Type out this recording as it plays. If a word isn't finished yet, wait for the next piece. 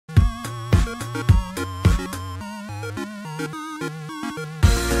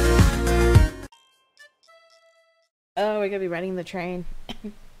Oh, we're gonna be riding the train.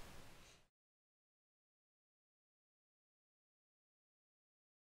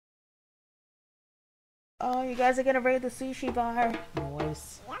 Oh, you guys are gonna raid the sushi bar.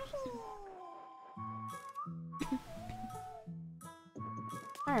 Nice.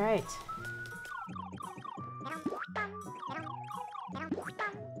 Alright.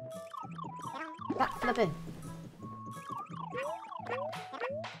 Stop flipping.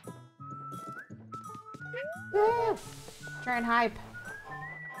 Woo! Turn hype.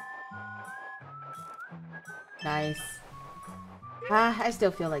 Nice. I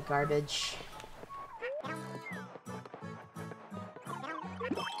still feel like garbage.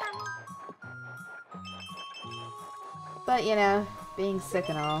 But, you know, being sick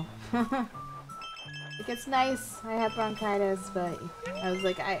and all. Like, it's nice. I have bronchitis, but I was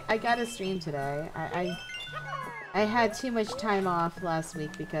like, I gotta stream today. I had too much time off last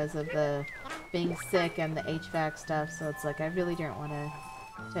week because of the being sick and the HVAC stuff, so it's like I really don't want to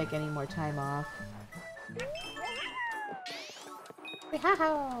take any more time off.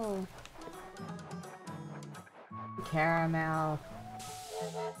 Wow! Caramel.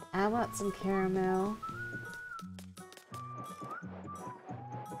 I want some caramel.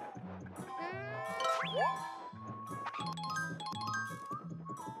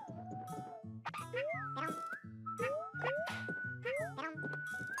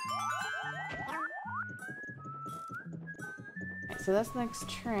 So that's the next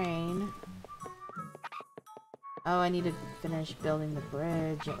train. Oh, I need to finish building the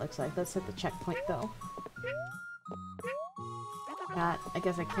bridge, it looks like. Let's hit the checkpoint, though. I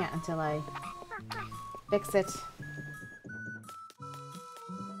guess I can't until I fix it.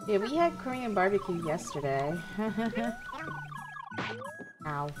 Yeah, we had Korean barbecue yesterday.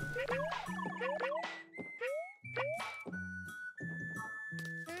 Ow.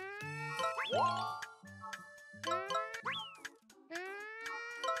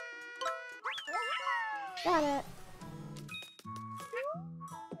 Got it!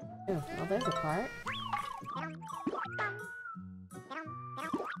 Oh, well there's a part.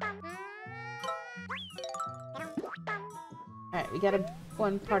 Alright, we got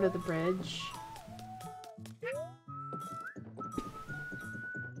one part of the bridge.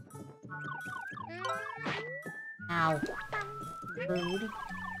 Ow. Rude.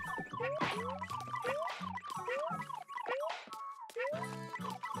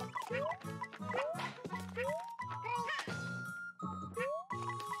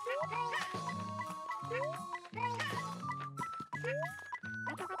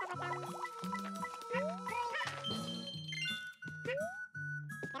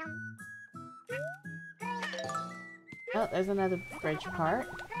 Oh, there's another bridge part.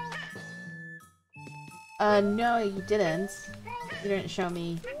 No, you didn't. You didn't show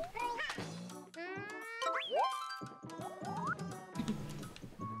me.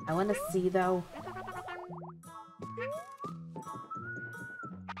 I want to see, though.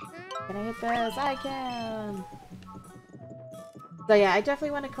 Can I hit this? I can! So yeah, I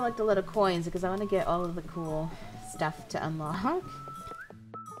definitely want to collect a lot of coins because I want to get all of the cool stuff to unlock.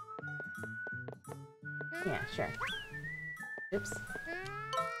 Yeah, sure. Oops.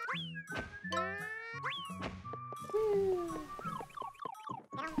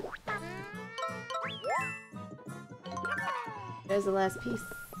 There's the last piece.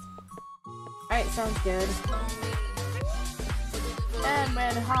 Alright, sounds good. And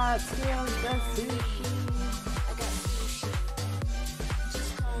when hot skills the sushi.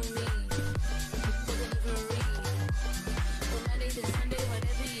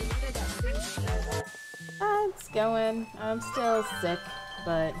 It's going. I'm still sick,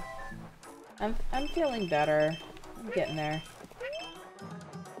 but I'm feeling better. I'm getting there.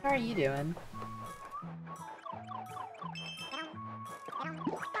 How are you doing?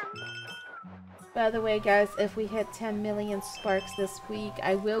 By the way, guys, if we hit 10 million sparks this week,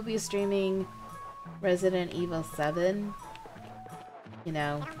 I will be streaming Resident Evil 7. You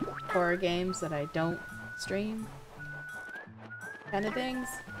know, horror games that I don't stream. Kind of things.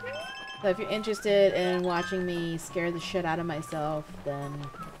 So if you're interested in watching me scare the shit out of myself, then...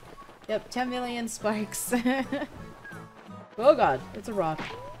 Yep, 10 million sparks. Oh god, it's a rock.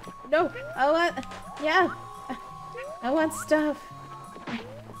 No! I want... Yeah! I want stuff!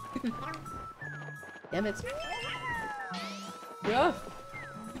 Damn it. Yeah.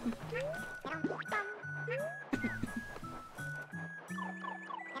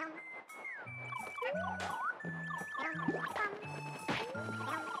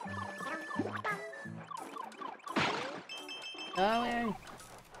 Oh, yeah.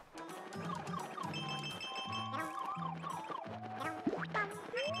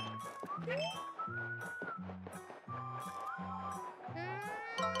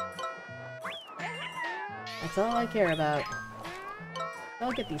 That's all I care about.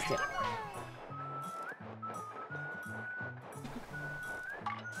 I'll get these two.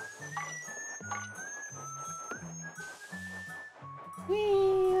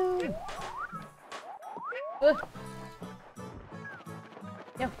 Whee!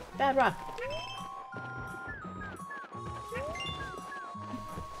 No, bad rock.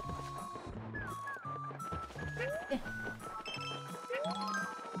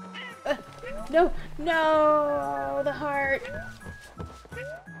 No, no, the heart.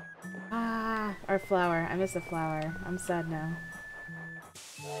 Ah, our flower. I miss the flower. I'm sad now.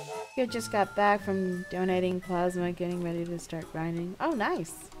 You just got back from donating plasma, getting ready to start grinding. Oh,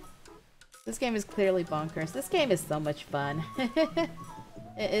 nice. This game is clearly bonkers. This game is so much fun.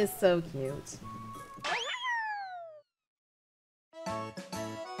 It is so cute.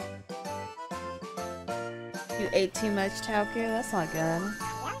 You ate too much, Tauku? That's not good.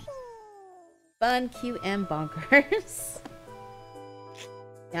 Fun, cute, and bonkers.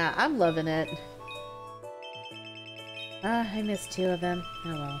 Yeah, I'm loving it. I missed two of them.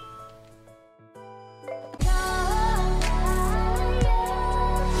 Oh well.